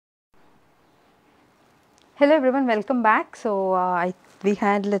Hello everyone, welcome back. So we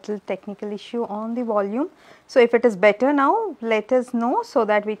had little technical issue on the volume. So if it is better now, let us know so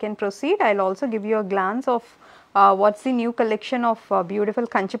that we can proceed. I will also give you a glance of what is the new collection of beautiful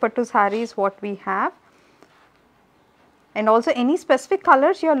Kanchipattu sarees what we have. And also any specific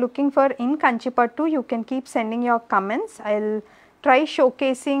colors you are looking for in Kanchipattu, you can keep sending your comments. I will try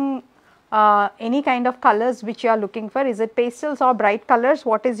showcasing any kind of colors which you are looking for. Is it pastels or bright colors?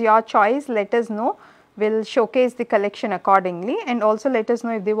 What is your choice? Let us know. We will showcase the collection accordingly, and also let us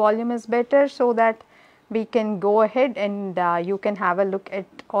know if the volume is better so that we can go ahead and you can have a look at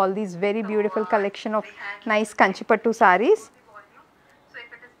all these very beautiful collection of nice Kanchipattu sarees.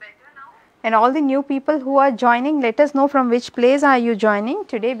 And all the new people who are joining, let us know from which place are you joining.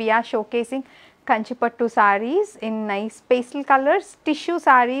 Today we are showcasing Kanchipattu sarees in nice pastel colors, tissue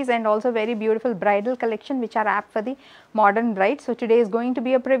sarees, and also very beautiful bridal collection which are apt for the modern bride. So today is going to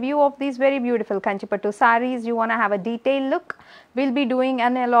be a preview of these very beautiful Kanchipattu sarees. You want to have a detailed look, we will be doing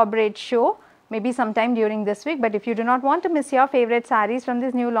an elaborate show maybe sometime during this week. But if you do not want to miss your favorite sarees from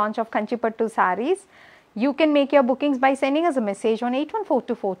this new launch of Kanchipattu sarees, you can make your bookings by sending us a message on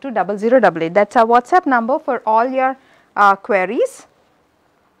 8142420088. That is our WhatsApp number for all your queries.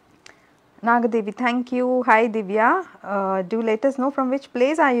 Nagadevi, thank you. Hi Divya, do let us know from which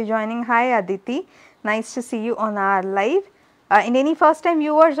place are you joining. Hi Aditi, nice to see you on our live. And any first time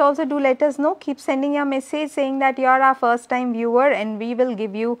viewers also do let us know. Keep sending your message saying that you are our first time viewer, and we will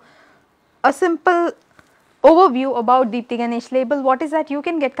give you a simple overview about Deepthi Ganesh label. What is that you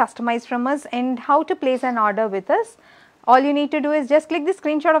can get customized from us and how to place an order with us. All you need to do is just click the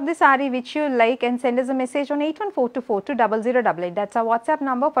screenshot of the saree which you like and send us a message on 8142420088. That is our WhatsApp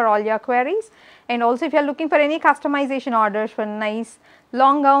number for all your queries. And also if you are looking for any customization orders for nice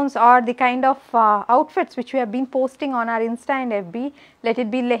long gowns or the kind of outfits which we have been posting on our Insta and FB, let it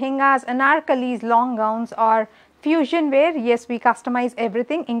be lehengas, anarkalis, long gowns or fusion wear, yes, we customize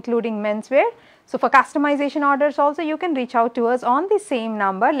everything including menswear. So for customization orders also you can reach out to us on the same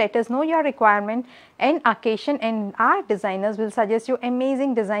number. Let us know your requirement and occasion, and our designers will suggest you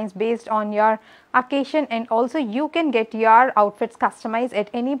amazing designs based on your occasion, and also you can get your outfits customized at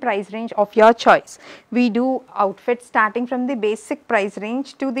any price range of your choice. We do outfits starting from the basic price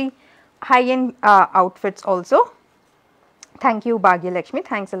range to the high end outfits also. Thank you Bhagya Lakshmi,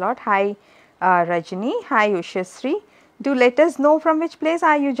 thanks a lot. Hi Rajini, hi Ushasri. Do let us know from which place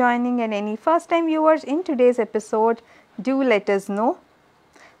are you joining, and any first time viewers in today's episode, do let us know.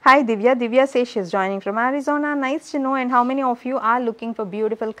 Hi Divya, Divya says she is joining from Arizona, nice to know. And how many of you are looking for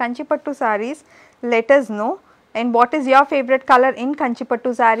beautiful Kanchipattu sarees? Let us know. And what is your favorite color in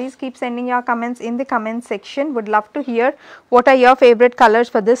Kanchipattu sarees? Keep sending your comments in the comment section. Would love to hear what are your favorite colors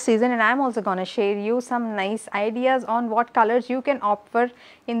for this season, and I am also going to share you some nice ideas on what colors you can opt for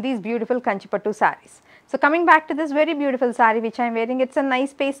in these beautiful Kanchipattu sarees. So coming back to this very beautiful saree which I am wearing, it is a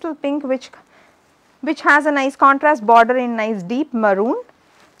nice pastel pink which has a nice contrast border in nice deep maroon.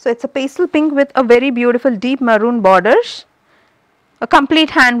 So it is a pastel pink with a very beautiful deep maroon borders. A complete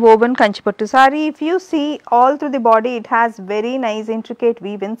hand woven Kanchipattu saree. If you see all through the body, it has very nice intricate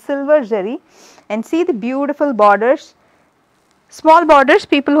weave in silver zari, and see the beautiful borders. Small borders,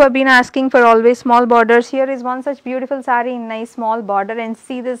 people who have been asking for always small borders, here is one such beautiful saree in nice small border, and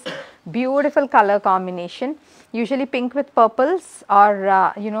see this beautiful color combination. Usually pink with purples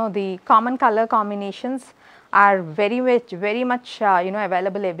or you know, the common color combinations are very much you know,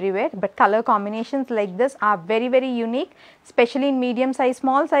 available everywhere, but color combinations like this are very unique, especially in medium size,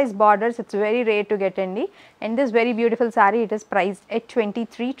 small size borders. It is very rare to get in. And this very beautiful saree, it is priced at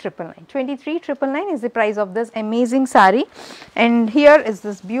 23,999. 23,999 is the price of this amazing saree. And here is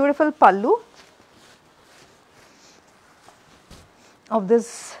this beautiful pallu of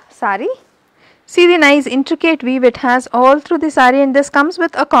this saree. See the nice intricate weave it has all through the saree, and this comes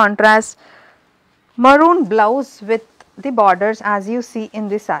with a contrast maroon blouse with the borders as you see in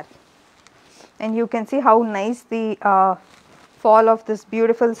the saree. And you can see how nice the fall of this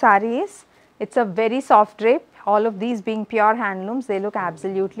beautiful saree is. It is a very soft drape, all of these being pure handlooms, they look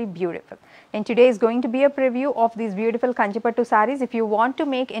absolutely beautiful. And today is going to be a preview of these beautiful Kanchipattu sarees. If you want to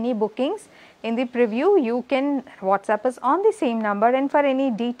make any bookings in the preview, you can WhatsApp us on the same number, and for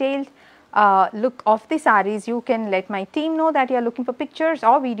any detailed look of the sarees, you can let my team know that you are looking for pictures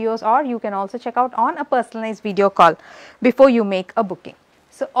or videos, or you can also check out on a personalized video call before you make a booking.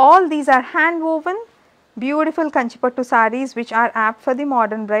 So all these are hand woven beautiful Kanchipattu sarees which are apt for the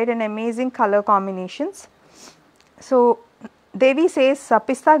modern bride, and amazing color combinations. So Devi says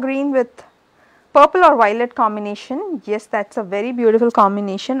pista green with purple or violet combination. Yes, that is a very beautiful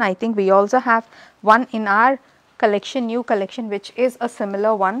combination. I think we also have one in our collection, new collection, which is a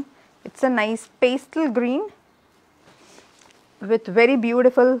similar one It's a nice pastel green with very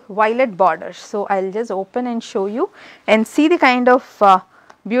beautiful violet borders. So, I will just open and show you and see the kind of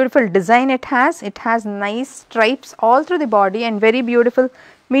beautiful design it has. It has nice stripes all through the body and very beautiful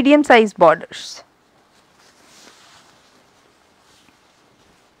medium sized borders.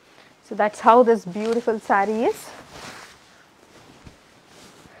 So, that is how this beautiful saree is.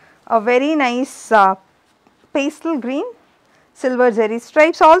 A very nice pastel green, silver zari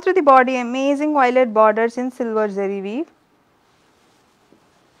stripes all through the body, amazing violet borders in silver zari weave.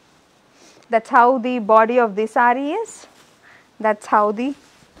 That is how the body of the saree is. That is how the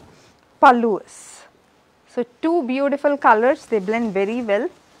pallu is. So, two beautiful colors, they blend very well,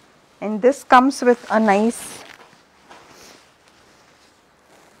 and this comes with a nice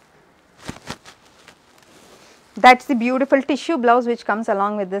that is the beautiful tissue blouse which comes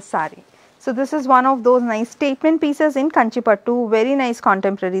along with this saree. So, this is one of those nice statement pieces in Kanchipattu, very nice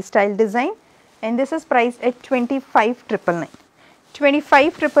contemporary style design, and this is priced at 25,999.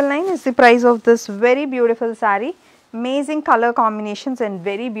 25,999 is the price of this very beautiful saree, amazing color combinations and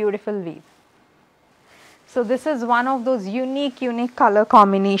very beautiful weave. So, this is one of those unique color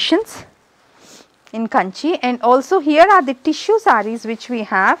combinations in Kanchi, and also here are the tissue sarees which we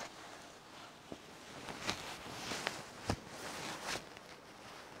have.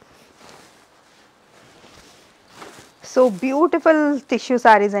 So, beautiful tissue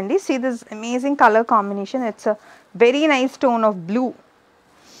sarees, and see this amazing color combination. It is a very nice tone of blue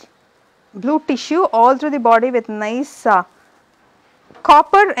tissue all through the body with nice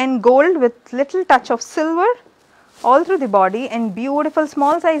copper and gold with little touch of silver all through the body, and beautiful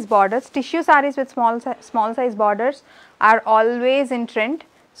small size borders. Tissue sarees with small size borders are always in trend.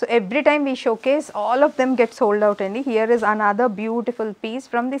 So, every time we showcase, all of them get sold out, and here is another beautiful piece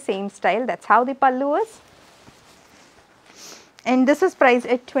from the same style. That is how the pallu is. And this is priced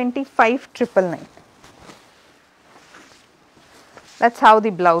at 25,999. That is how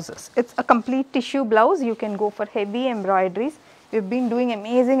the blouse is. It is a complete tissue blouse. You can go for heavy embroideries. We have been doing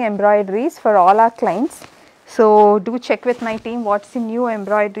amazing embroideries for all our clients. So, do check with my team what is the new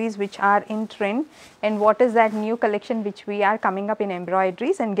embroideries which are in trend and what is that new collection which we are coming up in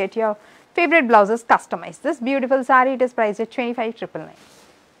embroideries, and get your favorite blouses customized. This beautiful saree, it is priced at 25,999.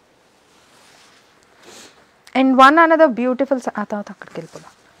 And one another beautiful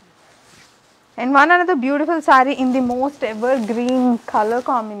saree in the most evergreen color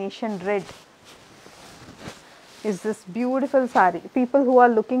combination red is this beautiful saree. People who are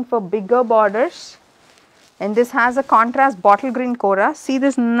looking for bigger borders, and this has a contrast bottle green kora. See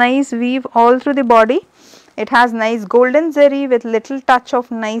this nice weave all through the body. It has nice golden zari with little touch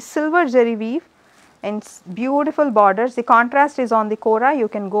of nice silver zari weave and beautiful borders. The contrast is on the kora. You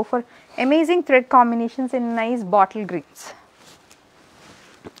can go for amazing thread combinations in nice bottle greens.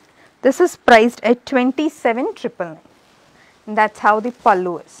 This is priced at 27,999. That is how the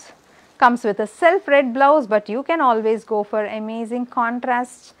pallu is. Comes with a self red blouse, but you can always go for amazing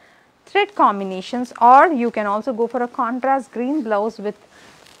contrast thread combinations, or you can also go for a contrast green blouse with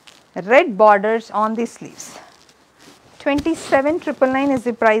red borders on the sleeves. 27,999 is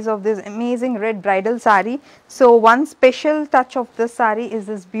the price of this amazing red bridal saree. So, one special touch of this saree is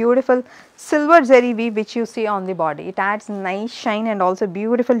this beautiful silver zari weave which you see on the body. It adds nice shine and also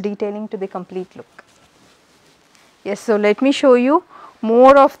beautiful detailing to the complete look. Yes, so let me show you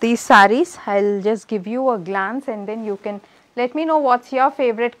more of these sarees. I will just give you a glance and then you can let me know what is your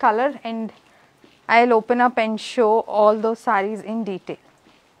favorite color, and I will open up and show all those sarees in detail.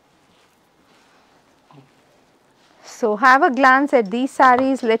 So, have a glance at these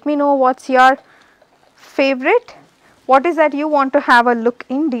sarees, let me know what is your favorite, what is that you want to have a look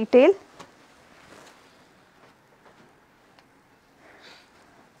in detail.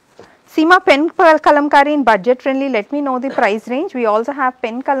 Seema pen kalamkari in budget friendly, let me know the price range. We also have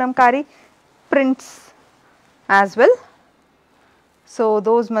pen kalamkari prints as well. So,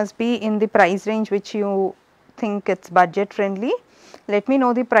 those must be in the price range which you think it is budget friendly. Let me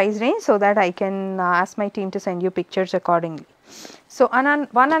know the price range so that I can ask my team to send you pictures accordingly. So,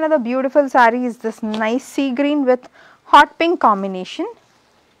 one another beautiful saree is this nice sea green with hot pink combination.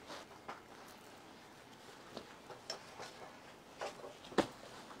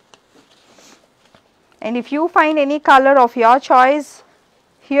 And if you find any color of your choice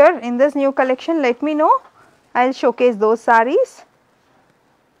here in this new collection, let me know. I will showcase those sarees.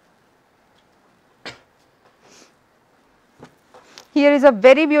 Here is a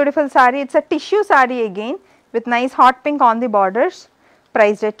very beautiful saree. It is a tissue saree again with nice hot pink on the borders,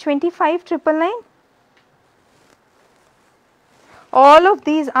 priced at 25,999. All of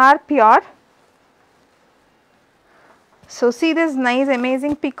these are pure So see this nice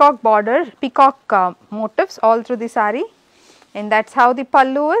amazing peacock border, peacock motifs all through the saree, and that's how the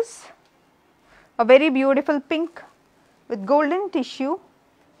pallu is. A very beautiful pink with golden tissue.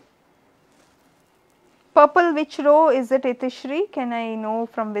 Purple, which row is it, Itishri? Can I know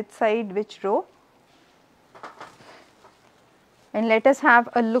from which side, which row? And let us have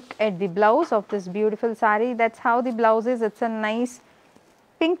a look at the blouse of this beautiful saree. That's how the blouse is. It's a nice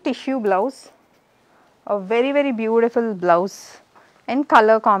pink tissue blouse. A very, very beautiful blouse and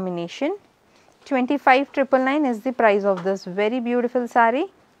color combination. 25,999 is the price of this very beautiful saree.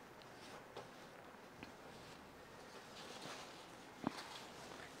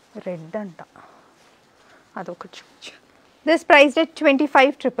 Red anta. This priced at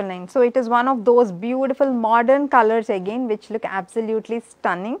 25,999. So it is one of those beautiful modern colors again which look absolutely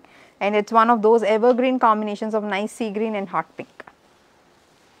stunning, and it's one of those evergreen combinations of nice sea green and hot pink.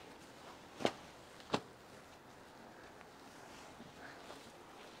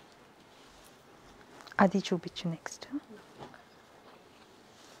 Adi chupichu next.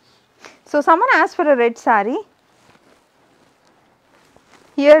 So someone asked for a red saree.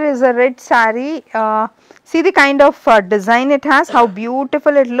 Here is a red saree. See the kind of design it has, how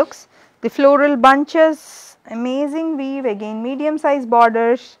beautiful it looks. The floral bunches, amazing weave, again medium size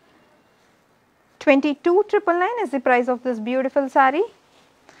borders. 22,999 is the price of this beautiful saree,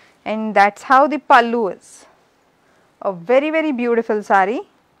 and that's how the pallu is. A very, very beautiful saree.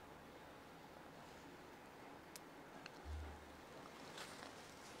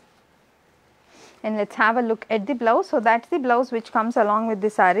 And let us have a look at the blouse. So that is the blouse which comes along with the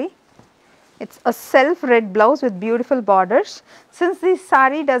saree. It is a self red blouse with beautiful borders. Since this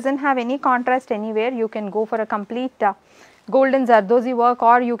saree does not have any contrast anywhere, you can go for a complete golden zardozi work,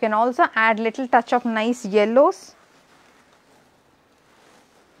 or you can also add little touch of nice yellows.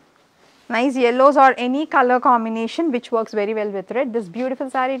 Nice yellows or any color combination which works very well with red. This beautiful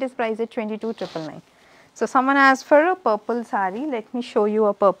saree, it is priced at 22,999. So someone asked for a purple saree. Let me show you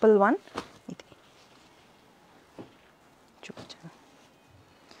a purple one.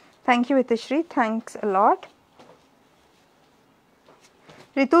 Thank you, Itishri, thanks a lot.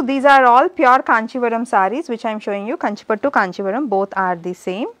 Ritu, these are all pure Kanchivaram sarees which I am showing you. Kanchipattu, Kanchivaram, both are the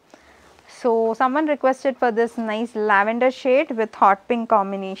same. So someone requested for this nice lavender shade with hot pink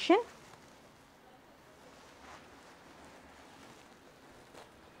combination.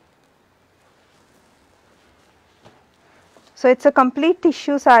 So it's a complete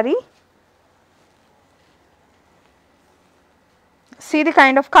tissue saree. See the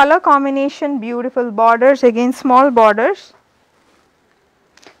kind of color combination, beautiful borders, again small borders.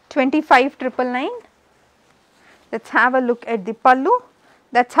 25,999. Let us have a look at the pallu.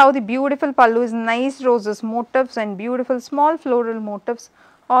 That is how the beautiful pallu is, nice roses motifs and beautiful small floral motifs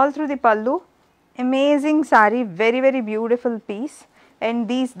all through the pallu. Amazing saree, very, very beautiful piece, and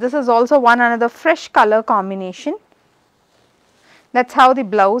this is also one another fresh color combination. That is how the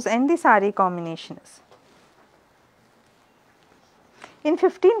blouse and the saree combination is. In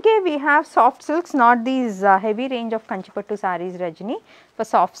 15K we have soft silks, not these heavy range of Kanchipattu sarees, Rajini. For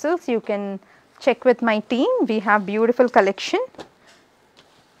soft silks you can check with my team, we have beautiful collection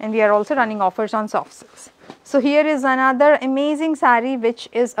and we are also running offers on soft silks. So here is another amazing saree which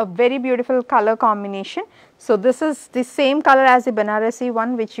is a very beautiful color combination. So this is the same color as the Banarasi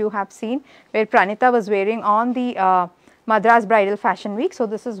one which you have seen, where Pranita was wearing on the Madras Bridal Fashion Week. So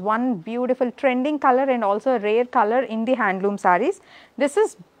this is one beautiful trending color and also a rare color in the handloom sarees. This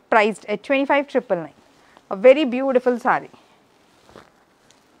is priced at 25,999, a very beautiful saree.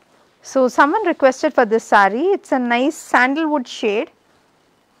 So someone requested for this saree, it is a nice sandalwood shade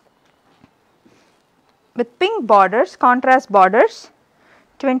with pink borders, contrast borders,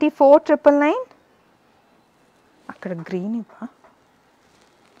 24,999. Akkada green iva.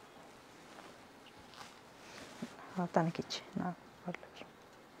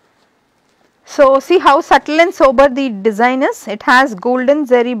 So see how subtle and sober the design is. It has golden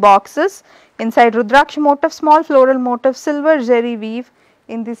zari boxes inside Rudraksh motif, small floral motif, silver zari weave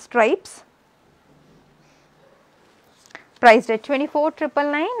in the stripes. Priced at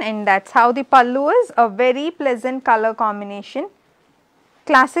 24,999, and that is how the pallu is, a very pleasant color combination,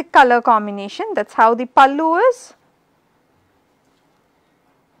 classic color combination. That is how the pallu is.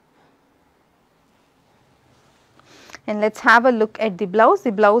 And let us have a look at the blouse.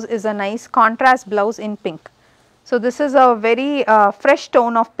 The blouse is a nice contrast blouse in pink. So this is a very fresh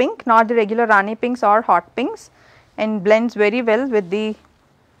tone of pink, not the regular Rani pinks or hot pinks, and blends very well with the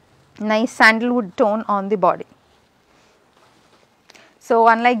nice sandalwood tone on the body. So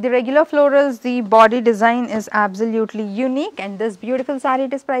unlike the regular florals, the body design is absolutely unique, and this beautiful saree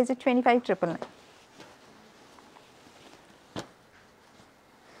is priced at 25,999.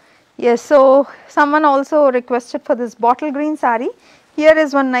 Yes, so someone also requested for this bottle green saree. Here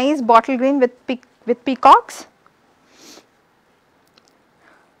is one nice bottle green with peacocks.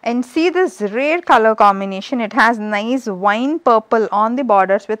 And see this rare color combination, it has nice wine purple on the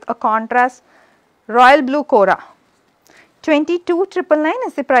borders with a contrast royal blue kora. 22,999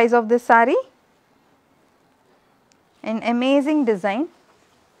 is the price of this saree. An amazing design,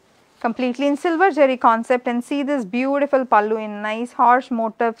 completely in silver zari concept, and see this beautiful pallu in nice horse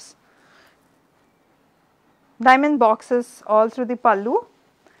motifs, diamond boxes all through the pallu,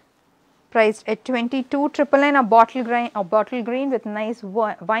 priced at 22,999, a bottle green with nice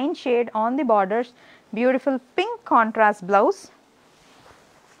wine shade on the borders, beautiful pink contrast blouse.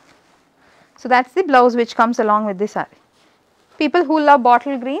 So that is the blouse which comes along with the saree. People who love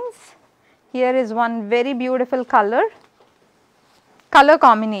bottle greens, here is one very beautiful color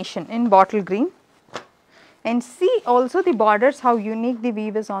combination in bottle green. And see also the borders, how unique the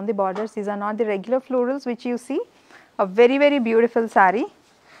weave is on the borders. These are not the regular florals which you see. A very beautiful saree,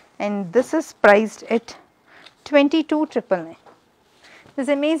 and this is priced at 22,999. This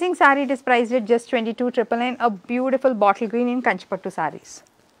amazing saree, it is priced at just 22,999, a beautiful bottle green in Kanchipattu sarees.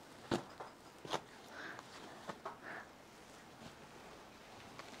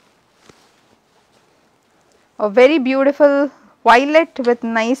 A very beautiful violet with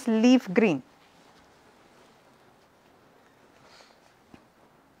nice leaf green.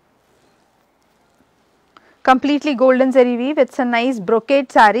 Completely golden zari weave, it is a nice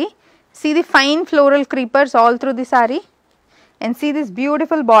brocade saree. See the fine floral creepers all through the saree, and see these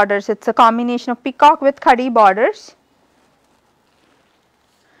beautiful borders, it is a combination of peacock with khadi borders,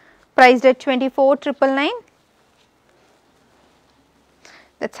 priced at 24,999.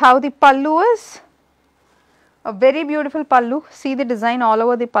 That is how the pallu is. A very beautiful pallu, see the design all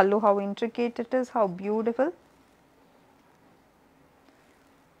over the pallu, how intricate it is, how beautiful.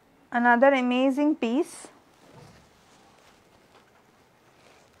 Another amazing piece.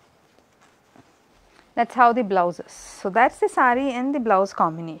 That is how the blouse is. So that is the saree and the blouse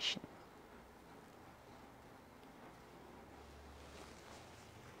combination.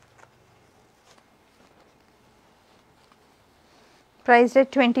 Priced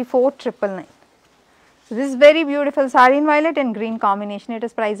at 24,999. This is very beautiful saree in violet and green combination, it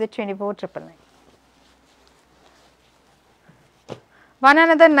is priced at 24,999. One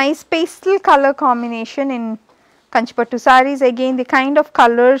another nice pastel color combination in Kanchipattu sarees, again the kind of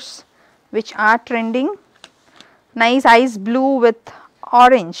colors which are trending, nice ice blue with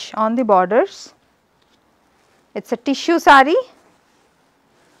orange on the borders. It is a tissue saree,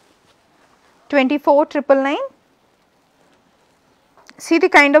 24,999. See the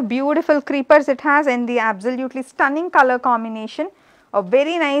kind of beautiful creepers it has and the absolutely stunning color combination of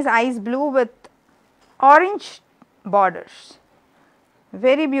very nice ice blue with orange borders,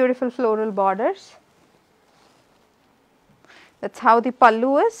 very beautiful floral borders. That is how the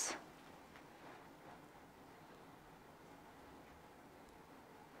pallu is.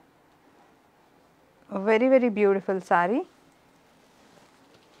 A very beautiful saree.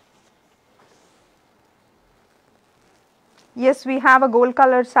 Yes, we have a gold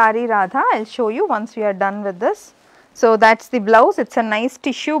colored saree, Radha, I will show you once we are done with this. So that is the blouse, it is a nice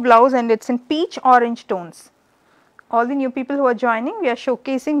tissue blouse and it is in peach orange tones. All the new people who are joining, we are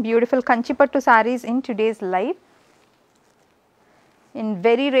showcasing beautiful Kanchipattu sarees in today's live in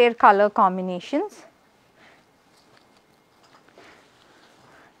very rare color combinations.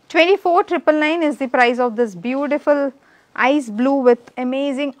 24,999 is the price of this beautiful ice blue with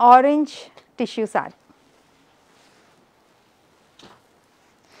amazing orange tissue saree.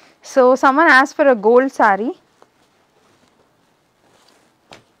 So someone asked for a gold saree.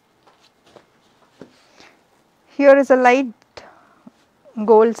 Here is a light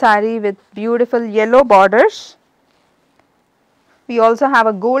gold saree with beautiful yellow borders. We also have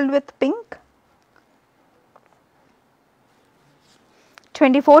a gold with pink.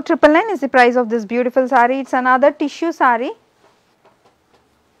 24,999 is the price of this beautiful saree. It is another tissue saree.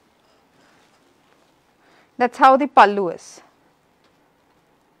 That is how the pallu is.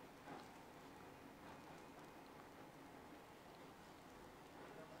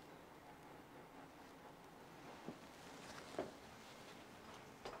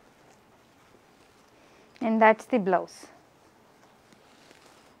 And that is the blouse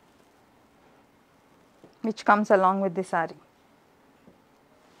which comes along with the saree.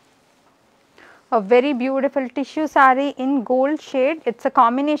 A very beautiful tissue saree in gold shade, it is a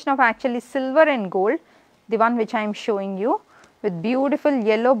combination of actually silver and gold, the one which I am showing you, with beautiful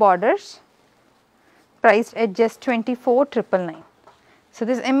yellow borders, priced at just 24,999. So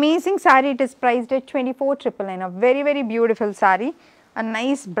this amazing saree, it is priced at 24,999, a very beautiful saree, a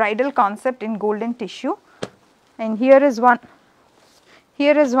nice bridal concept in golden tissue. And here is one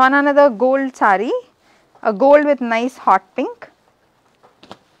another gold saree, a gold with nice hot pink.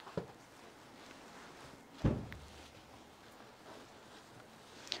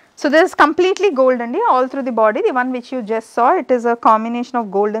 So this is completely gold and all through the body. The one which you just saw, it is a combination of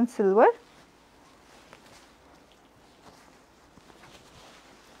gold and silver.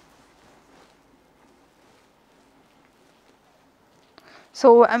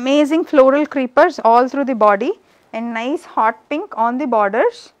 So amazing floral creepers all through the body and nice hot pink on the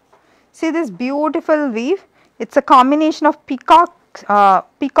borders. See this beautiful weave. It's a combination of twin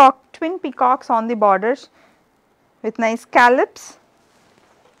peacocks on the borders with nice scallops.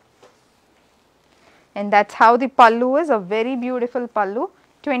 And that is how the pallu is, a very beautiful pallu.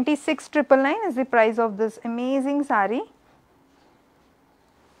 26,999 is the price of this amazing saree.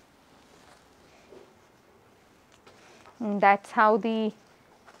 And that is how the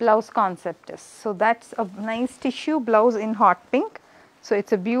blouse concept is. So that is a nice tissue blouse in hot pink. So it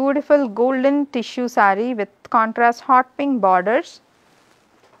is a beautiful golden tissue saree with contrast hot pink borders.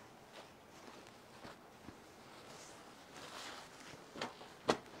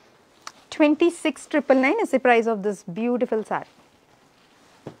 $26,999 is the price of this beautiful saree.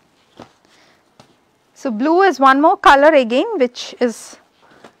 So blue is one more color again, which is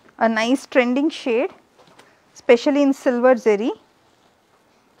a nice trending shade, especially in silver zari.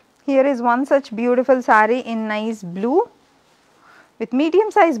 Here is one such beautiful saree in nice blue with medium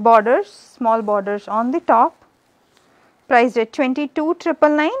sized borders, small borders on the top, priced at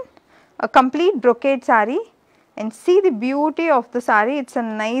 $22,999, a complete brocade saree. And see the beauty of the saree, it is a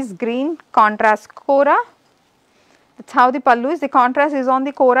nice green contrast kora. That is how the pallu is, the contrast is on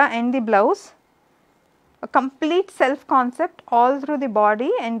the kora and the blouse. A complete self concept all through the body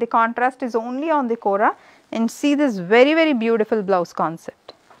and the contrast is only on the kora, and see this very beautiful blouse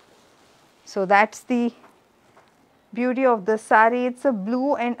concept. So that is the beauty of the saree, it is a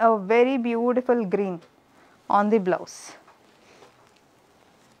blue and a very beautiful green on the blouse.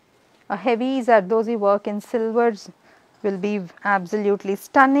 A heavy Zardozi work in silvers will be absolutely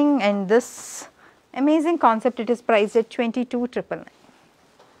stunning, and this amazing concept, it is priced at $22,999.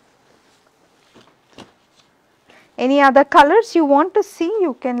 Any other colors you want to see,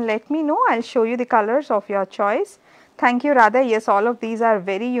 you can let me know, I will show you the colors of your choice. Thank you Radha, yes, all of these are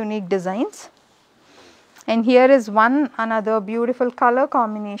very unique designs. And here is one another beautiful color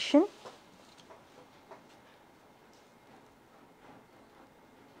combination.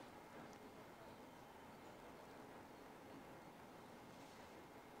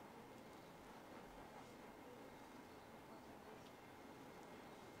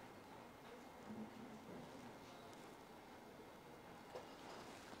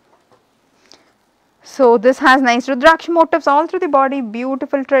 So this has nice Rudraksh motifs all through the body,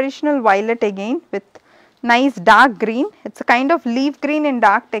 beautiful traditional violet again with nice dark green. It is a kind of leaf green in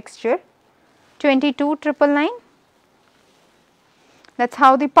dark texture, $22,999. That is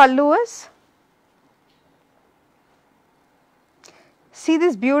how the pallu is. See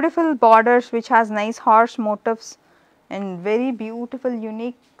this beautiful borders which has nice horse motifs and very beautiful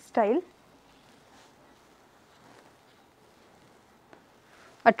unique style.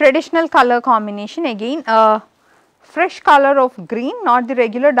 A traditional color combination, again a fresh color of green, not the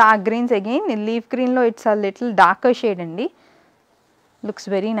regular dark greens, again in leaf green lo it is a little darker shade andi, looks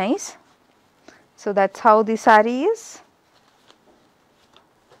very nice. So that is how the saree is.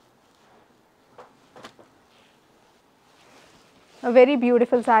 A very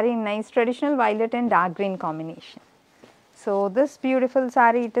beautiful saree in nice traditional violet and dark green combination. So this beautiful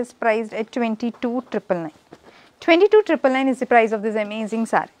saree, it is priced at $22,999. $22,999 is the price of this amazing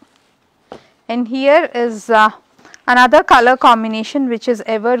saree. And here is another color combination which is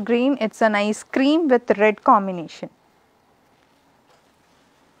evergreen. It is a nice cream with red combination.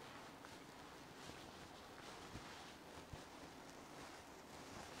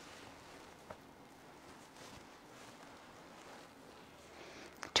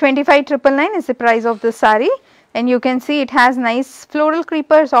 $25,999 is the price of this saree. And you can see it has nice floral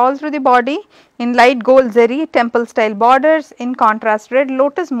creepers all through the body in light gold zari, temple style borders, in contrast red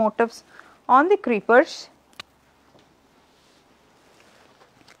lotus motifs on the creepers.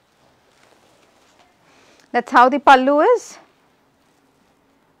 That is how the pallu is.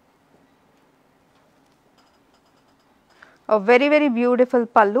 A very beautiful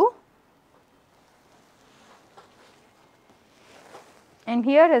pallu. And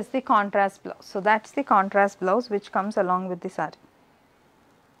here is the contrast blouse. So that is the contrast blouse which comes along with the saree.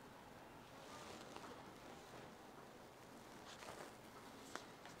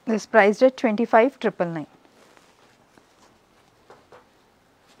 This is priced at $25,999.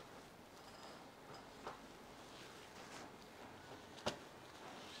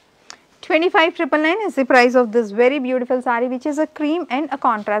 25,999 is the price of this very beautiful saree, which is a cream and a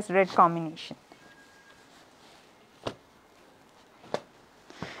contrast red combination.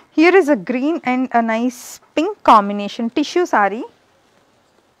 Here is a green and a nice pink combination tissue saree,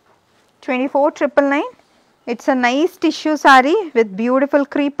 24,999. It's a nice tissue saree with beautiful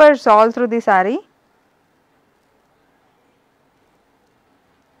creepers all through the saree.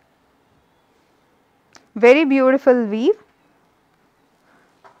 Very beautiful weave.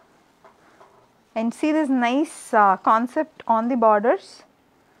 And see this nice concept on the borders.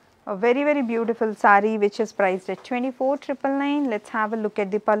 A very beautiful saree which is priced at 24,999. Let's have a look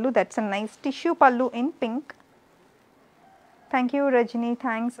at the pallu. That's a nice tissue pallu in pink. Thank you Rajni,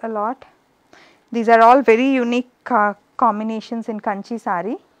 thanks a lot. These are all very unique combinations in Kanchi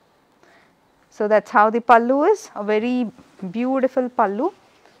saree. So that's how the pallu is, a very beautiful pallu,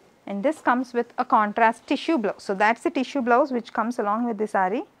 and this comes with a contrast tissue blouse. So that's the tissue blouse which comes along with the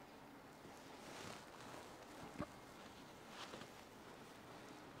saree.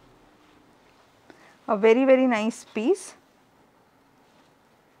 A very nice piece.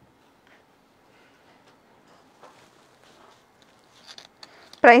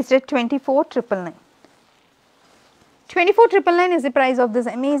 Priced at 24,999. 24,999 is the price of this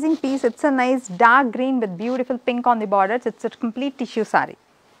amazing piece. It's a nice dark green with beautiful pink on the borders. It's a complete tissue saree.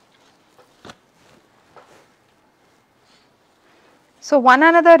 So one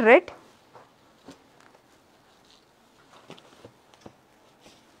another red.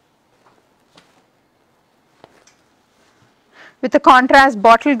 With a contrast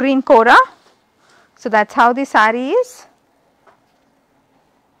bottle green kora. So that's how the saree is.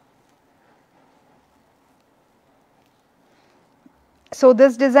 So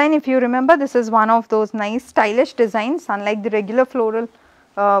this design, if you remember, this is one of those nice stylish designs, unlike the regular floral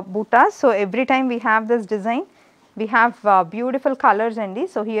buttas. So every time we have this design, we have beautiful colors in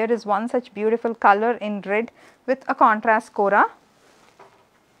these. So here is one such beautiful color in red with a contrast kora.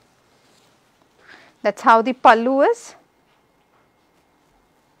 That's how the pallu is.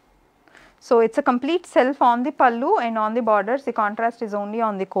 So it's a complete self on the pallu, and on the borders the contrast is only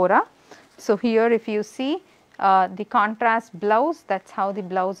on the kora. So here if you see the contrast blouse, that's how the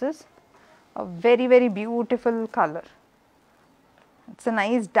blouse is, a very beautiful color. It's a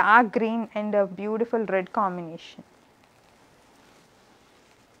nice dark green and a beautiful red combination.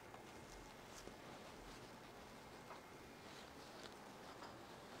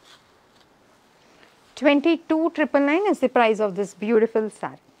 $22,999 is the price of this beautiful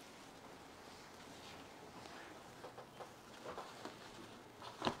saree.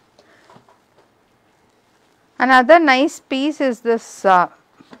 Another nice piece is this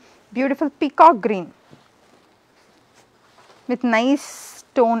beautiful peacock green with nice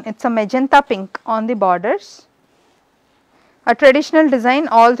tone. It's a magenta pink on the borders. A traditional design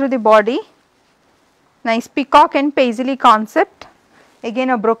all through the body. Nice peacock and paisley concept. Again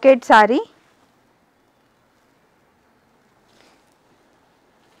a brocade saree.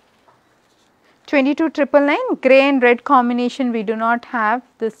 $22,999. Grey and red combination we do not have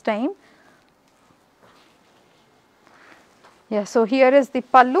this time. Yeah, so here is the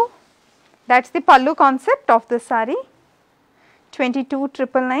pallu. That's the pallu concept of this saree.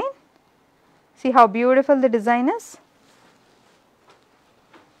 $22,999. See how beautiful the design is.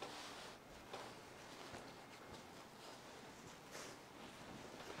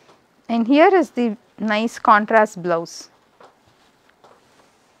 And here is the nice contrast blouse.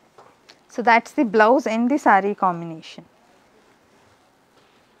 So that's the blouse and the saree combination.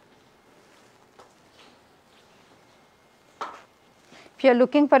 If you are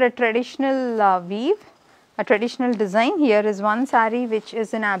looking for a traditional weave, a traditional design, here is one saree which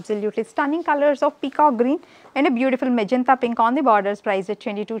is in absolutely stunning colors of peacock green and a beautiful magenta pink on the borders, priced at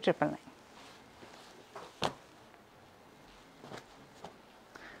 $22,999.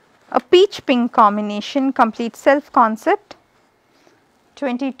 A peach pink combination, complete self concept,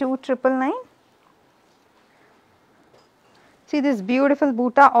 $22,999. See this beautiful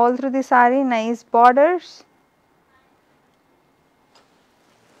butta all through the saree, nice borders.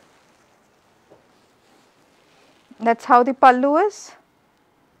 That's how the pallu is.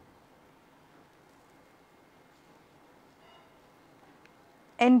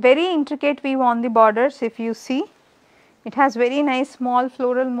 And very intricate weave on the borders, if you see. It has very nice small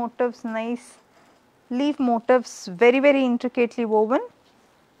floral motifs, nice leaf motifs, very intricately woven.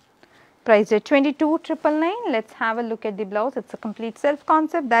 Priced at $22,999. Let's have a look at the blouse. It's a complete self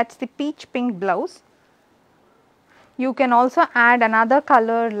concept. That's the peach pink blouse. You can also add another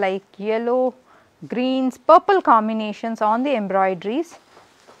color like yellow, greens, purple combinations on the embroideries,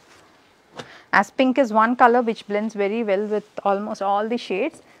 as pink is one color which blends very well with almost all the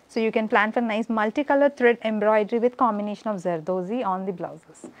shades. So you can plan for nice multicolored thread embroidery with combination of Zardozi on the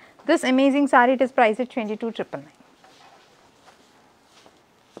blouses. This amazing saree, it is priced at 22,999.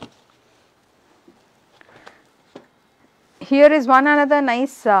 Here is one another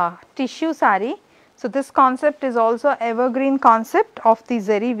nice tissue saree. So this concept is also evergreen concept of the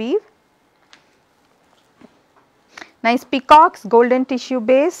zari weave. Nice peacocks, golden tissue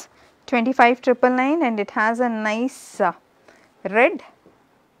base, 25,999, and it has a nice red,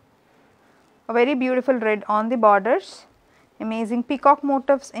 a very beautiful red on the borders, amazing peacock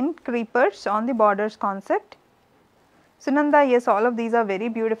motifs in creepers on the borders concept. Sunanda, yes, all of these are very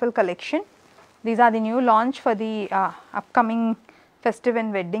beautiful collection. These are the new launch for the upcoming festive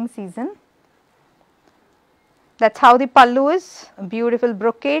and wedding season. That is how the pallu is, a beautiful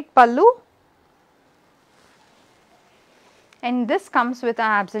brocade pallu. And this comes with an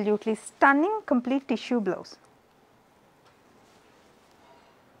absolutely stunning complete tissue blouse.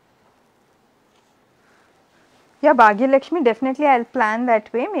 Yeah, Bhagya Lakshmi, definitely I will plan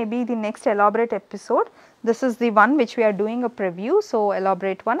that way, maybe the next elaborate episode. This is the one which we are doing a preview, so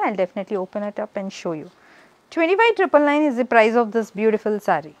elaborate one I will definitely open it up and show you. 25,999 is the price of this beautiful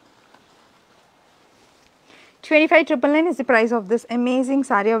saree. 25,999 is the price of this amazing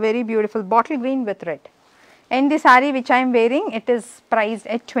saree, a very beautiful bottle green with red. And the saree which I am wearing, it is priced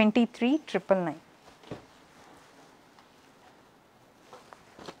at 23,999.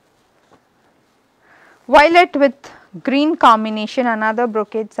 Violet with green combination, another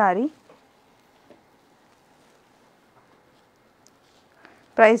brocade saree,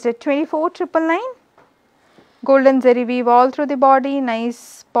 priced at 24,999. Golden zari weave all through the body,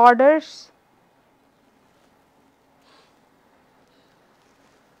 nice borders.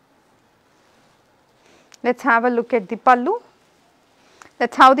 Let us have a look at the pallu.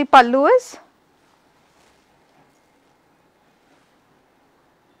 That is how the pallu is.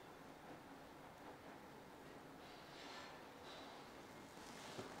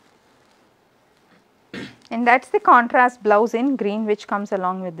 And that is the contrast blouse in green which comes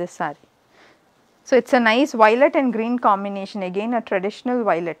along with this saree. So it is a nice violet and green combination, again a traditional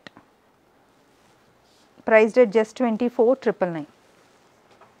violet, priced at just 24,999.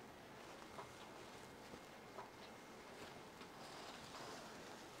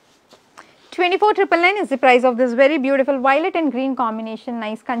 24,999 is the price of this very beautiful violet and green combination,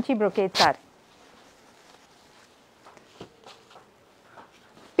 nice kanchi brocade saree.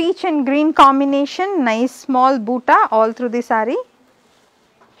 Peach and green combination, nice small buta all through the saree.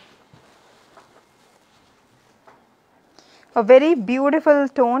 A very beautiful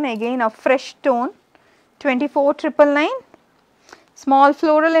tone, again a fresh tone, 24,999. Small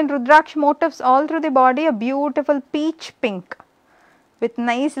floral and rudraksh motifs all through the body, a beautiful peach pink with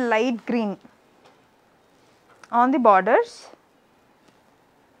nice light green on the borders.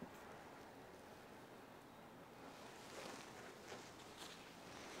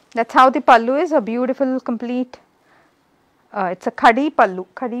 That is how the pallu is, a beautiful complete, it is a khadi pallu,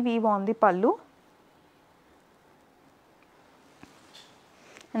 khadi weave on the pallu.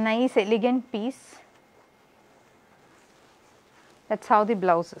 A nice elegant piece. That is how the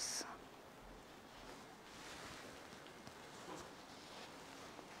blouse is.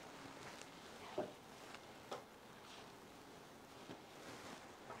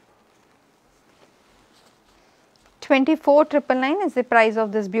 $24,999 is the price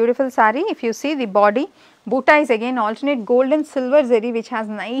of this beautiful saree. If you see the body, buta is again alternate gold and silver zari which has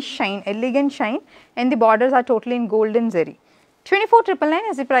nice shine, elegant shine, and the borders are totally in golden zari.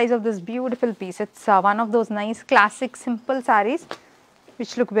 24,999 is the price of this beautiful piece. It is one of those nice classic simple sarees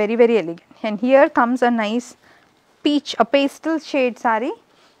which look very elegant. And here comes a nice peach, a pastel shade saree,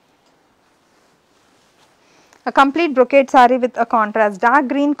 a complete brocade saree with a contrast dark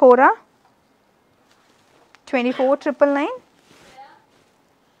green kora, 24,999.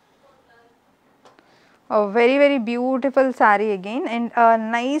 A very beautiful saree again, and a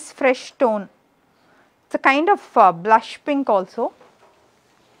nice fresh tone. It is a kind of blush pink also.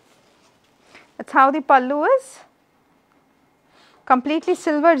 That is how the pallu is. Completely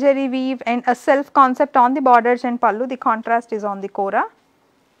silver zari weave and a self concept on the borders and pallu. The contrast is on the kora.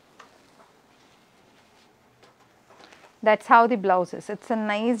 That is how the blouse is. It is a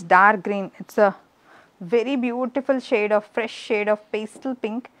nice dark green. It is a very beautiful shade of fresh shade of pastel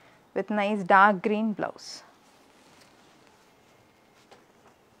pink with nice dark green blouse.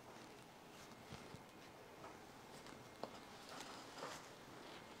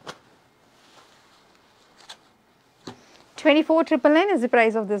 $24,999 is the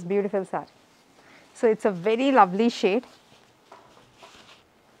price of this beautiful saree. So it is a very lovely shade.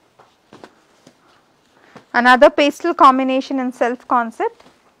 Another pastel combination and self concept.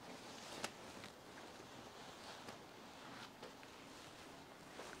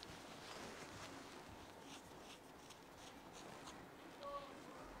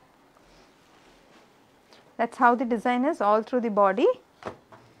 That is how the design is all through the body.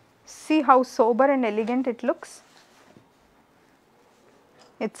 See how sober and elegant it looks.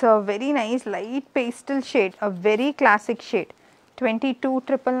 It is a very nice light pastel shade, a very classic shade,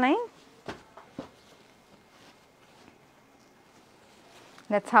 22,999.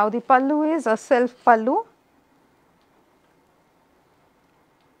 That is how the pallu is, a self pallu.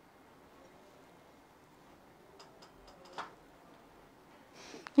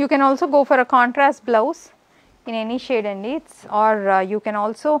 You can also go for a contrast blouse in any shade and it's, or you can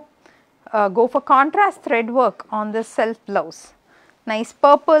also go for contrast thread work on this self blouse. Nice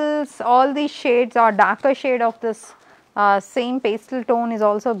purples, all these shades or darker shade of this same pastel tone is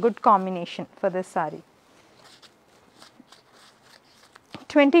also a good combination for this saree.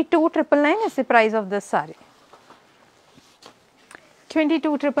 22,999 is the price of this saree.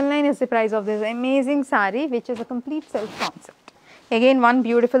 22,999 is the price of this amazing saree, which is a complete self concept. Again, one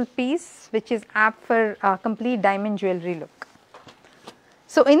beautiful piece which is apt for complete diamond jewelry look.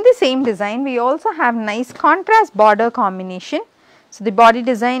 So, in the same design we also have nice contrast border combination. So, the body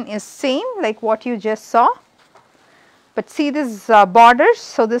design is same like what you just saw, but see this borders.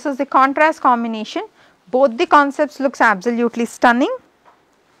 So, this is the contrast combination. Both the concepts looks absolutely stunning.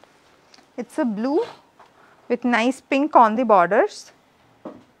 It is a blue with nice pink on the borders.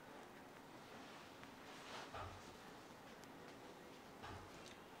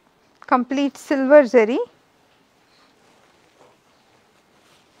 Complete silver zari.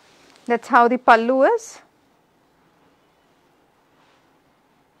 That is how the pallu is.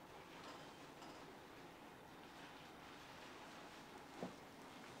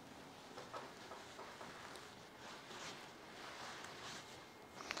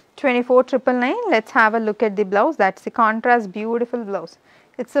 $24,999. Let us have a look at the blouse. That is the contrast beautiful blouse.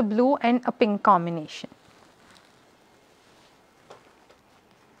 It is a blue and a pink combination.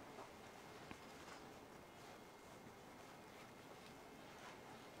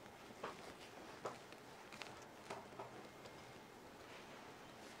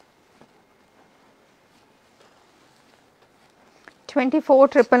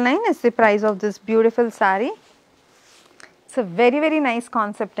 $24,999 is the price of this beautiful saree. It's a very nice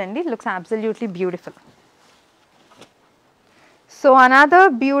concept and it looks absolutely beautiful. So, another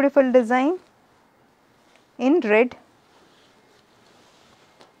beautiful design in red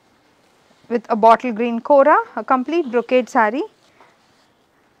with a bottle green kora, a complete brocade saree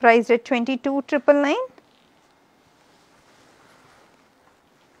priced at $22,999.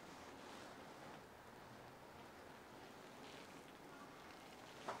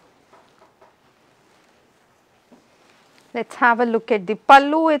 Let us have a look at the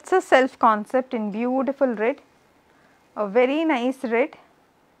pallu. It is a self concept in beautiful red, a very nice red.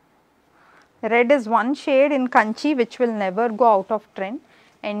 Red is one shade in kanchi which will never go out of trend,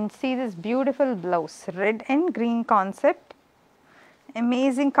 and see this beautiful blouse, red and green concept,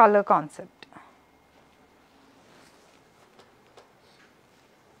 amazing color concept.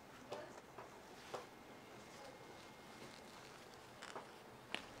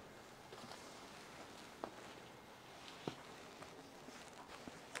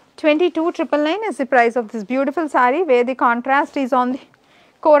 $22,999 is the price of this beautiful saree, where the contrast is on the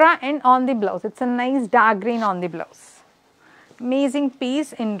kora and on the blouse. It is a nice dark green on the blouse. Amazing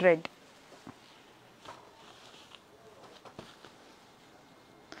piece in red.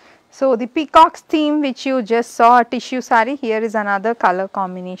 So, the peacock's theme which you just saw, a tissue saree, here is another color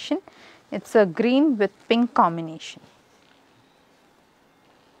combination. It is a green with pink combination.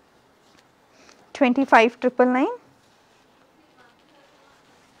 $25,999.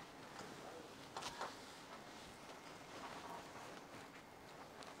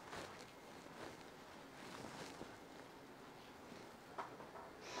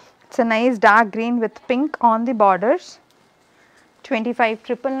 It is a nice dark green with pink on the borders.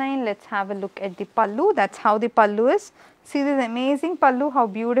 $25,999. Let us have a look at the pallu. That is how the pallu is. See this amazing pallu, how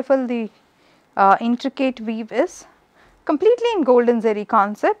beautiful the intricate weave is. Completely in golden zari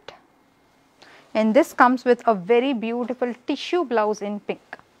concept. And this comes with a very beautiful tissue blouse in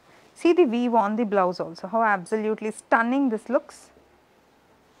pink. See the weave on the blouse also, how absolutely stunning this looks.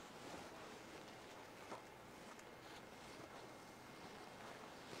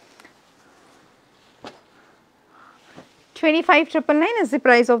 $25,999 is the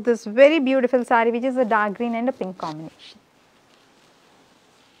price of this very beautiful saree, which is a dark green and a pink combination.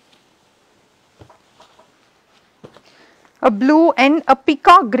 A blue and a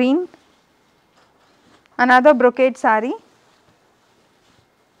peacock green, another brocade saree.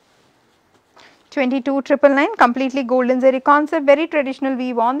 $22,999, completely golden zari concept, very traditional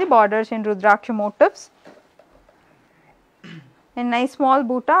weave on the borders in Rudraksha motifs, and nice small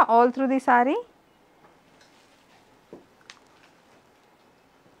buta all through the saree.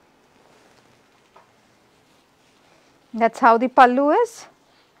 That is how the pallu is.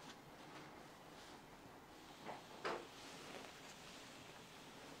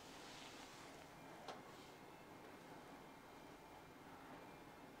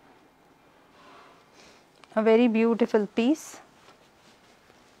 A very beautiful piece.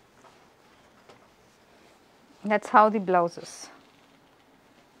 That is how the blouse is.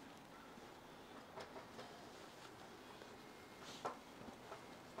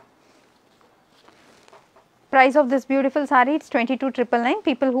 Price of this beautiful saree, it's 22,999.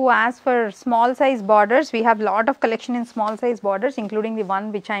 People who ask for small size borders, we have lot of collection in small size borders, including the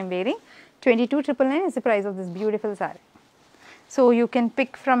one which I am wearing. 22,999 is the price of this beautiful saree. So you can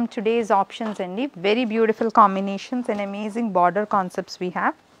pick from today's options and the very beautiful combinations and amazing border concepts we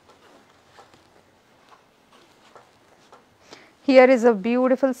have. Here is a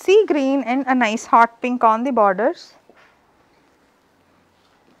beautiful sea green and a nice hot pink on the borders.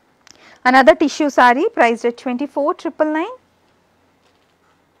 Another tissue saree priced at 24,999.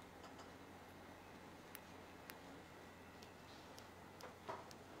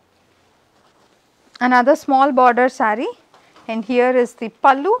 Another small border saree, and here is the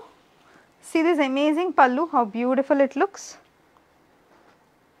pallu. See this amazing pallu, how beautiful it looks.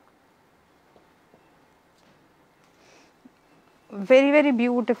 Very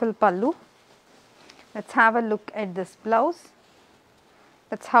beautiful pallu. Let us have a look at this blouse.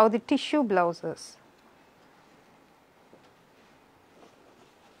 That is how the tissue blouse is.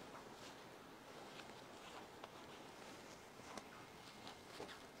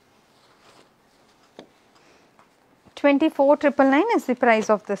 $24,999 is the price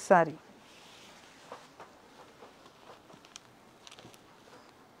of this saree.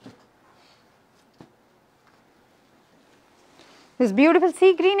 This beautiful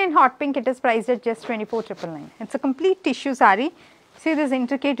sea green and hot pink, it is priced at just 24,999. It is a complete tissue saree. See this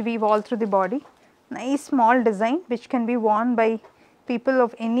intricate weave all through the body, nice small design which can be worn by people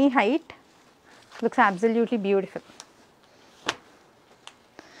of any height, looks absolutely beautiful.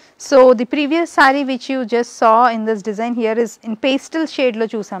 So the previous saree which you just saw in this design here is in pastel shade lo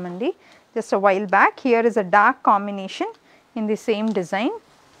chusamandi just a while back. Here is a dark combination in the same design.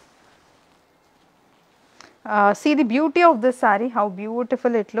 See the beauty of this saree, how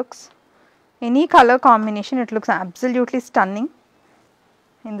beautiful it looks. Any color combination, it looks absolutely stunning.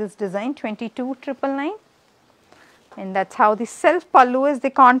 In this design, 22,999, and that is how the self pallu is. The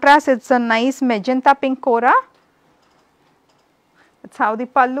contrast, it is a nice magenta pink kora. That is how the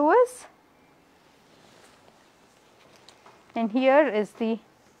pallu is, and here is the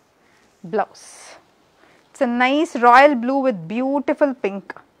blouse. It is a nice royal blue with beautiful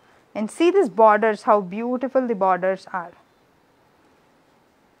pink, and see these borders, how beautiful the borders are.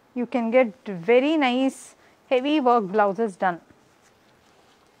 You can get very nice heavy work blouses done.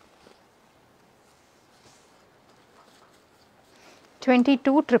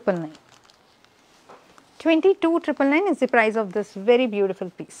 $22,999. $22,999 is the price of this very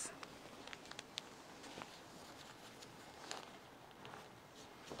beautiful piece.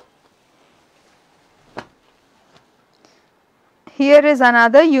 Here is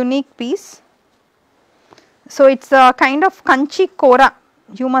another unique piece. So it is a kind of kanchi kora.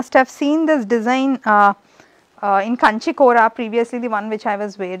 You must have seen this design in kanchi kora previously, the one which I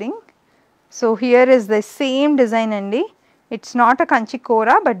was wearing. So here is the same design andi. It is not a kanchi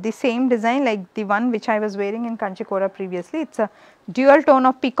kora, but the same design like the one which I was wearing in kanchi kora previously. It is a dual tone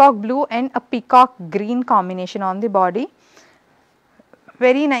of peacock blue and a peacock green combination on the body.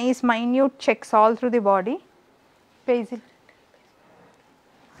 Very nice minute checks all through the body.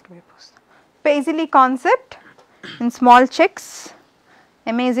 Paisley concept in small checks,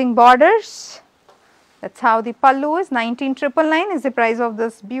 amazing borders. That is how the pallu is. 19,999 is the price of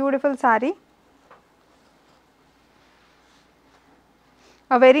this beautiful saree.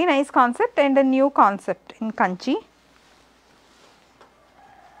 A very nice concept and a new concept in kanchi.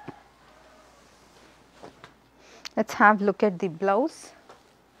 Let us have a look at the blouse.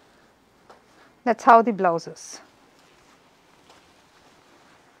 That is how the blouse is.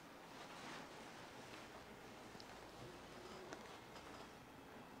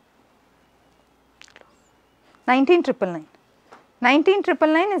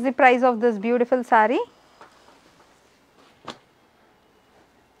 $19,999 is the price of this beautiful saree.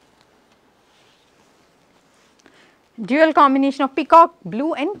 Dual combination of peacock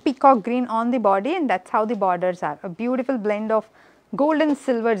blue and peacock green on the body, and that is how the borders are. A beautiful blend of gold and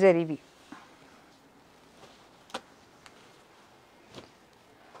silver zari weave.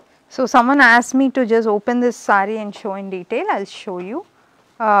 So someone asked me to just open this saree and show in detail. I will show you.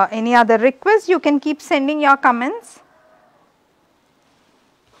 Any other requests, you can keep sending your comments.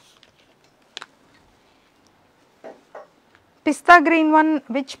 pista green one,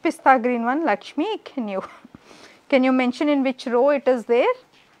 which pista green one, Lakshmi, can you mention in which row it is there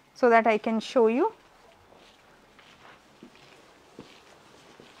so that I can show you?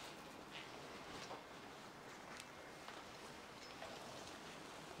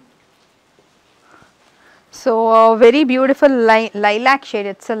 So, a very beautiful lilac shade,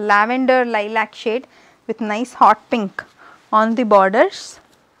 it is a lavender lilac shade with nice hot pink on the borders.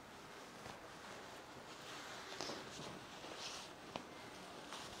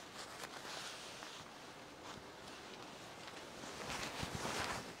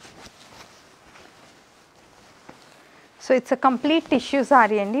 So, it is a complete tissue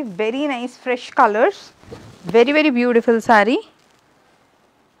saree and very nice fresh colors, very beautiful saree.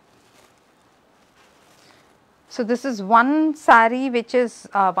 So, this is one saree which is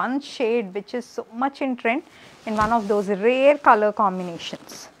one shade which is so much in trend in one of those rare color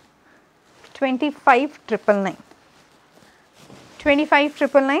combinations. 25,999.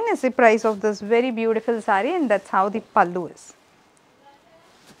 25,999 is the price of this very beautiful saree, and that is how the pallu is.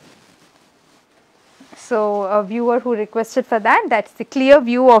 So, a viewer who requested for that, that is the clear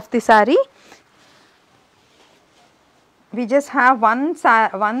view of the saree. We just have one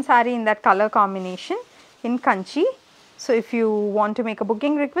saree in that color combination in Kanchi. So, if you want to make a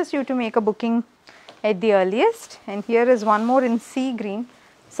booking, request you to make a booking at the earliest. And here is one more in sea green,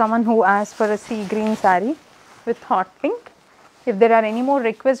 someone who asked for a sea green saree with hot pink. If there are any more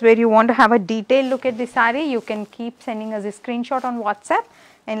requests where you want to have a detailed look at the saree, you can keep sending us a screenshot on WhatsApp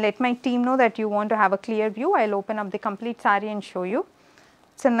and let my team know that you want to have a clear view. I will open up the complete saree and show you. It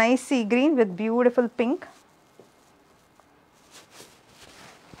is a nice sea green with beautiful pink.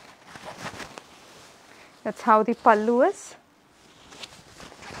 That is how the pallu is.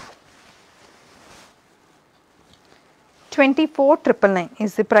 24,999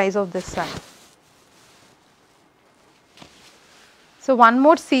 is the price of this saree. So, one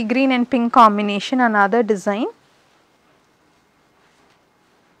more sea green and pink combination, another design.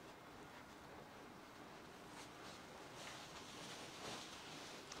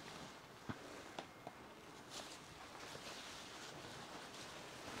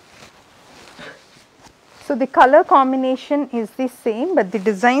 So, the color combination is the same, but the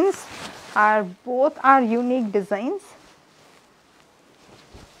designs are both are unique designs.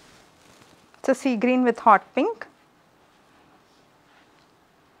 It is a sea green with hot pink.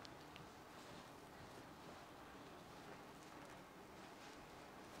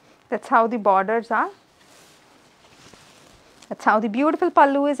 That is how the borders are. That is how the beautiful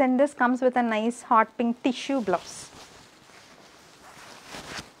pallu is, and this comes with a nice hot pink tissue blouse.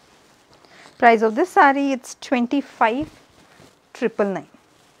 Price of this saree, it is 25,999.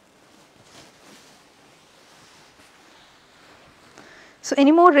 So,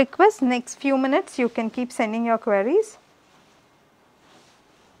 any more requests, next few minutes you can keep sending your queries.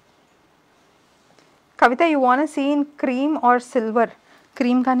 Kavita, you want to see in cream or silver?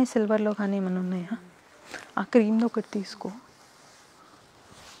 Cream kaani silver lo kaani manunna ya. Cream lo katti isko.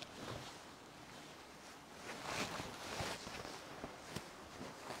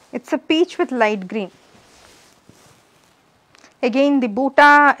 It is a peach with light green. Again the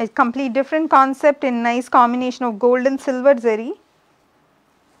buta is complete different concept in nice combination of gold and silver zari.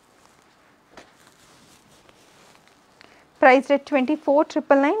 Priced at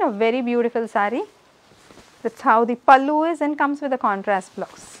 24,999, a very beautiful saree. That is how the pallu is and comes with a contrast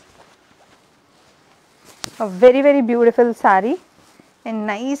blouse. A very beautiful saree and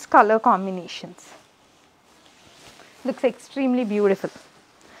nice color combinations. Looks extremely beautiful.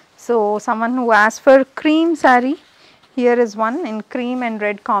 So, someone who asked for cream saree, here is one in cream and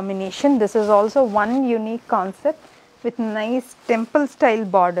red combination. This is also one unique concept with nice temple style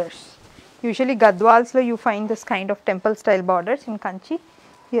borders. Usually Gadwals lo you find this kind of temple style borders. In Kanchi,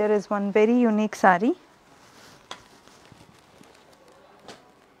 here is one very unique saree.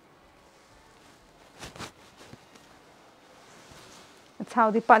 That is how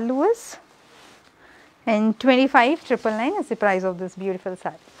the pallu is, and 25,999 is the price of this beautiful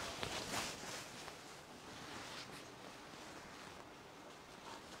saree.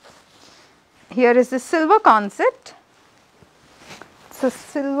 Here is the silver concept. It is a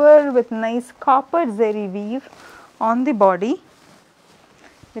silver with nice copper zari weave on the body.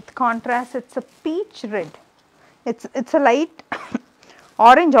 With contrast, it is a peach red. It's a light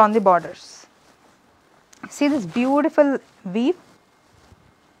orange on the borders. See this beautiful weave.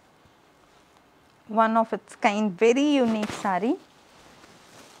 One of its kind, very unique saree.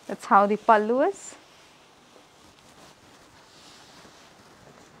 That's how the pallu is.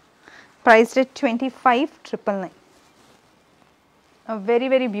 Priced at 25,999. A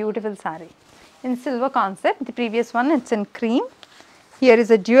very beautiful saree. in silver concept. The previous one it's in cream. Here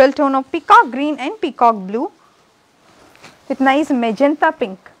is a dual tone of peacock green and peacock blue with nice magenta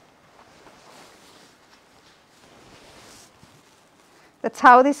pink. That is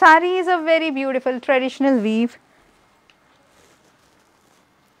how the saree is, a very beautiful traditional weave.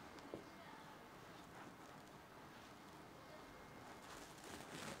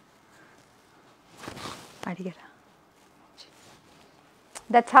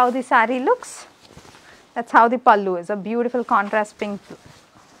 That is how the saree looks. That is how the pallu is, a beautiful contrast pink.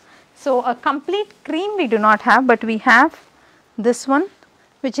 So, a complete cream we do not have, but we have this one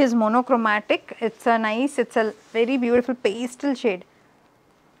which is monochromatic. It is a nice, it is a very beautiful pastel shade.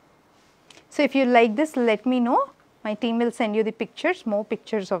 So, if you like this, let me know. My team will send you the pictures, more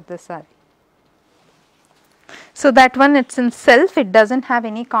pictures of this saree. So, that one it is in self, it does not have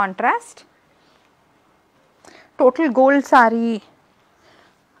any contrast. Total gold saree.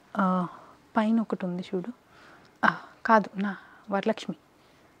 పైన ఒకటి ఉంది చూడు, కాదు నా వరలక్ష్మి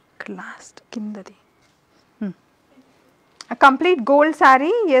ఇక్కడ last కిందది. A complete gold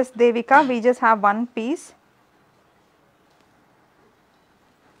saree. Yes, Devika, we just have one piece.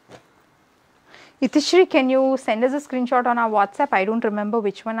 Itishri, can you send us a screenshot on our WhatsApp? I don't remember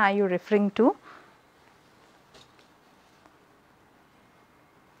which one are you referring to.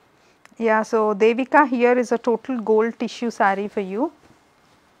 Yeah, so Devika, here is a total gold tissue saree for you.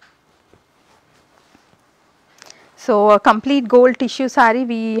 So, a complete gold tissue saree.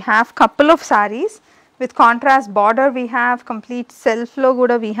 We have couple of sarees with contrast border. We have complete self lo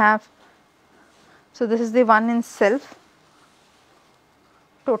kuda we have. So, this is the one in self,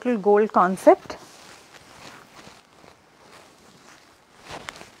 total gold concept.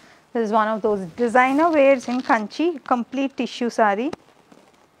 This is one of those designer wears in Kanchi, complete tissue saree,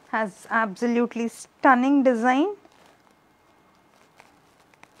 has absolutely stunning design.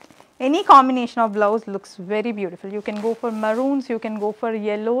 Any combination of blouse looks very beautiful. You can go for maroons, you can go for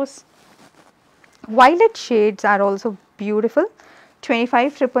yellows. Violet shades are also beautiful,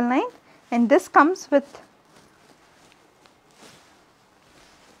 25,999, and this comes with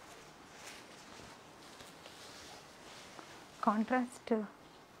contrast.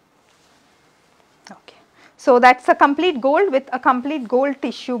 Okay. So, that is a complete gold with a complete gold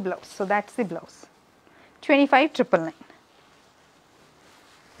tissue blouse. So, that is the blouse, 25,999.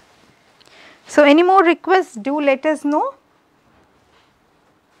 So, any more requests, do let us know.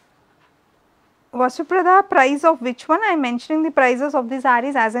 Vasuprada, price of which one? I am mentioning the prices of the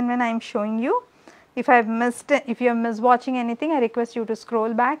sarees as and when I am showing you. If I have missed, if you have missed watching anything, I request you to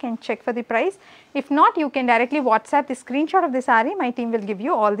scroll back and check for the price. If not, you can directly WhatsApp the screenshot of the saree, my team will give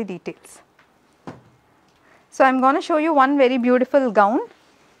you all the details. So, I am going to show you one very beautiful gown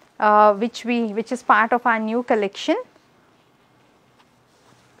which is part of our new collection.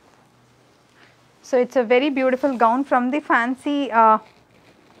 So, it is a very beautiful gown from the fancy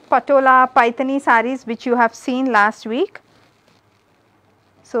patola paithani sarees which you have seen last week.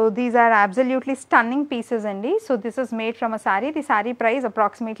 So, these are absolutely stunning pieces andi. So, this is made from a saree. The saree price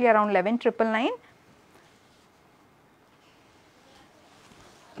approximately around 11,999.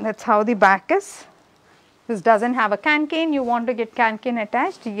 That is how the back is. This does not have a cancan. You want to get cancan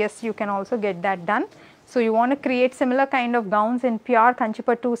attached, yes, you can also get that done. So, you want to create similar kind of gowns in pure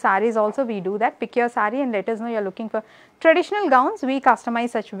Kanchipattu sarees also, we do that. Pick your saree and let us know you are looking for traditional gowns. We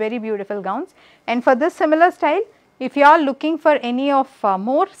customize such very beautiful gowns. And for this similar style, if you are looking for any of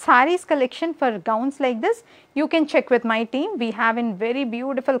more sarees collection for gowns like this, you can check with my team. We have in very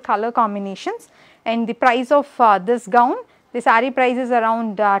beautiful color combinations, and the price of this gown, the saree price is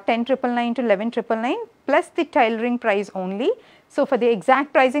around 10,999 to 11,999 plus the tailoring price only. So, for the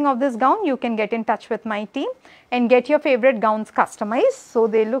exact pricing of this gown, you can get in touch with my team and get your favorite gowns customized. So,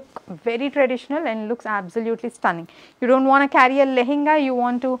 they look very traditional and looks absolutely stunning. You do not want to carry a lehenga, you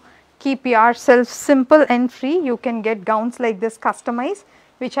want to keep yourself simple and free, you can get gowns like this customized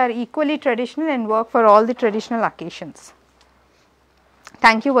which are equally traditional and work for all the traditional occasions.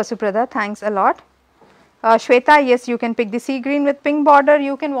 Thank you Vasuprada, thanks a lot. Shweta, yes, you can pick the sea green with pink border.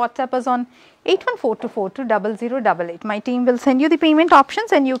 You can WhatsApp us on 8142420088. My team will send you the payment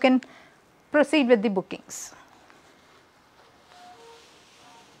options and you can proceed with the bookings.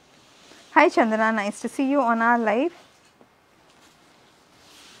 Hi Chandana, nice to see you on our live.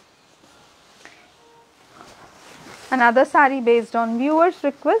 Another saree based on viewers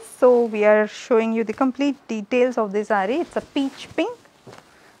request. So, we are showing you the complete details of the saree. It is a peach pink,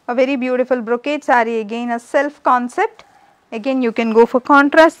 a very beautiful brocade saree, again a self concept. Again you can go for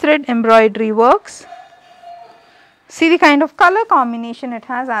contrast thread embroidery works. See the kind of color combination it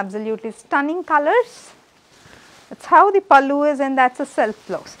has, absolutely stunning colors. That is how the pallu is, and that is a self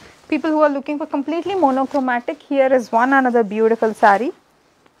blouse. People who are looking for completely monochromatic, here is one another beautiful saree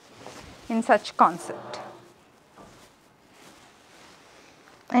in such concept.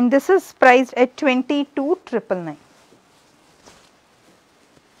 And this is priced at 22,999.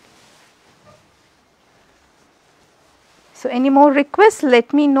 So, any more requests,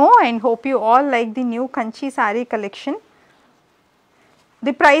 let me know, and hope you all like the new Kanchi saree collection.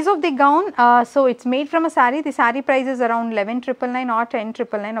 The price of the gown, so it is made from a saree. The saree price is around 11,999 or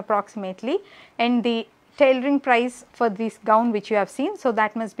 10,999 approximately, and the tailoring price for this gown which you have seen, so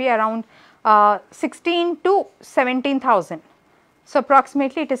that must be around 16 to 17,000. So,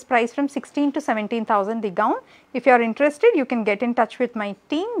 approximately it is priced from 16 to 17,000 the gown. If you are interested, you can get in touch with my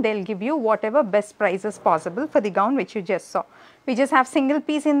team. They will give you whatever best prices possible for the gown which you just saw. We just have single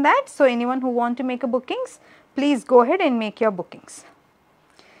piece in that. So, anyone who want to make a bookings, please go ahead and make your bookings.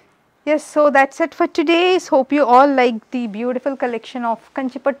 Yes, so that is it for today. Hope you all like the beautiful collection of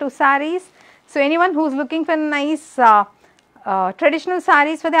Kanchipattu sarees. So, anyone who is looking for nice traditional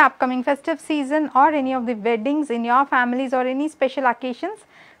sarees for the upcoming festive season or any of the weddings in your families or any special occasions,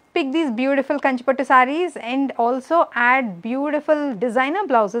 pick these beautiful Kanchipattu sarees and also add beautiful designer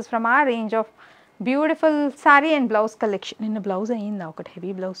blouses from our range of beautiful saree and blouse collection. In a blouse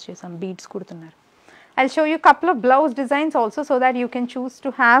heavy blouse chesam beads kudutunnaru. I will show you couple of blouse designs also, so that you can choose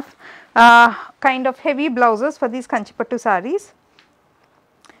to have kind of heavy blouses for these Kanchipattu sarees.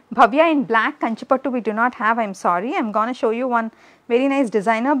 Bhavya in black Kanchipattu we do not have, I am sorry. I am going to show you one very nice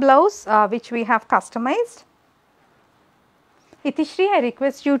designer blouse which we have customized. Itishri, I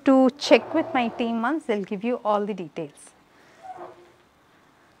request you to check with my team once, they will give you all the details.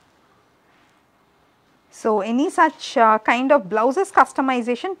 So, any such kind of blouses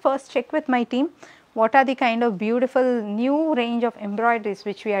customization, first check with my team what are the kind of beautiful new range of embroideries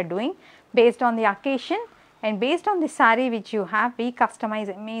which we are doing based on the occasion, and based on the saree which you have, we customize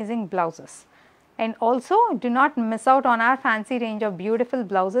amazing blouses. And also do not miss out on our fancy range of beautiful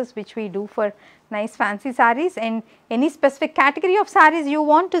blouses which we do for nice fancy sarees, and any specific category of sarees you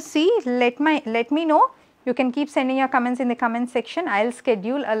want to see, let me know. You can keep sending your comments in the comment section. I will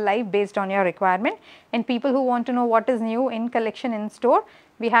schedule a live based on your requirement. And people who want to know what is new in collection in store,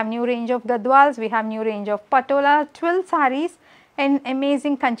 we have new range of gadwals, we have new range of patola, twill sarees and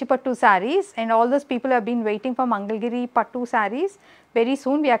amazing Kanchipattu sarees, and all those people have been waiting for Mangalgiri Pattu sarees. Very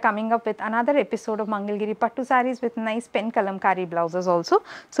soon we are coming up with another episode of Mangalgiri Pattu sarees with nice pen kalamkari blouses also.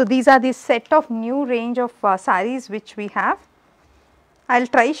 So, these are the set of new range of sarees which we have. I will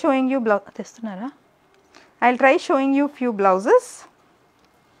try showing you I will try showing you few blouses.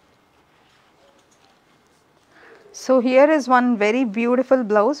 So, here is one very beautiful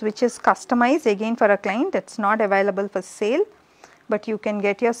blouse which is customized again for a client. It is not available for sale, but you can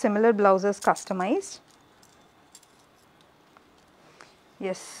get your similar blouses customized.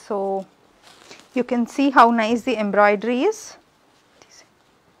 Yes, so you can see how nice the embroidery is.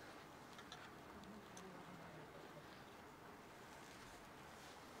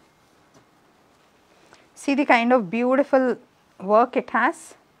 See the kind of beautiful work it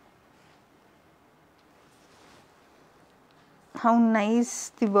has. How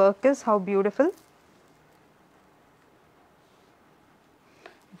nice the work is, how beautiful.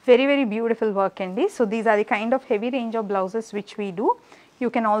 Very beautiful work indeed. So, these are the kind of heavy range of blouses which we do. You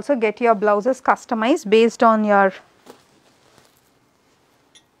can also get your blouses customized based on your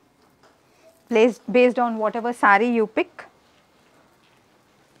based on whatever saree you pick.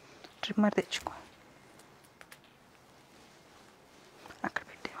 Trimmer techuko.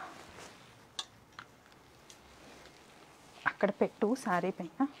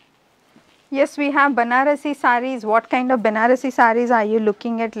 Yes, we have Banarasi sarees. What kind of Banarasi sarees are you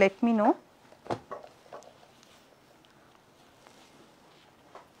looking at? Let me know.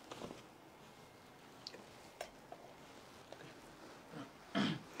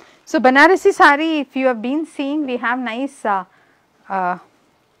 So, Banarasi saree, if you have been seeing, we have nice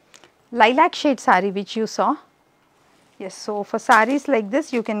lilac shade saree which you saw. Yes, so for sarees like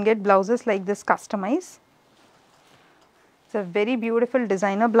this, you can get blouses like this customized. It's a very beautiful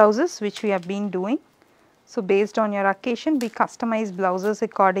designer blouses which we have been doing. So, based on your occasion, we customize blouses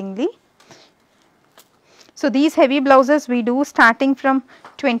accordingly. So, these heavy blouses we do starting from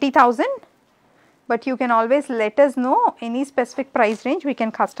 20,000, but you can always let us know any specific price range, we can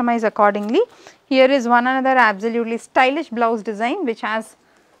customize accordingly. Here is one another absolutely stylish blouse design which has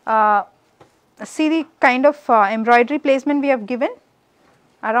see the kind of embroidery placement we have given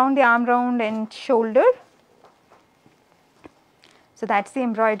around the arm round and shoulder. So, that is the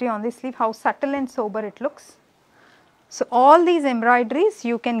embroidery on the sleeve, how subtle and sober it looks. So, all these embroideries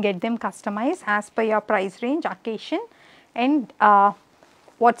you can get them customized as per your price range, occasion, and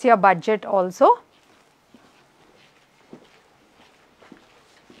what's your budget also.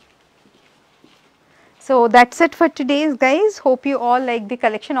 So that's it for today's guys. Hope you all like the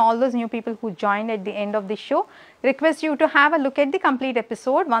collection. All those new people who joined at the end of the show, request you to have a look at the complete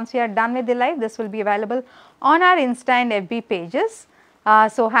episode. Once we are done with the live, this will be available on our Insta and FB pages.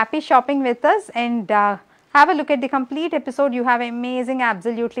 So happy shopping with us, and have a look at the complete episode. You have amazing,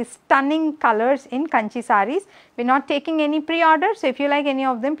 absolutely stunning colors in Kanchi sarees. We are not taking any pre-order. So if you like any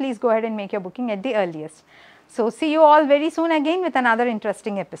of them, please go ahead and make your booking at the earliest. So see you all very soon again with another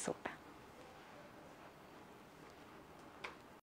interesting episode.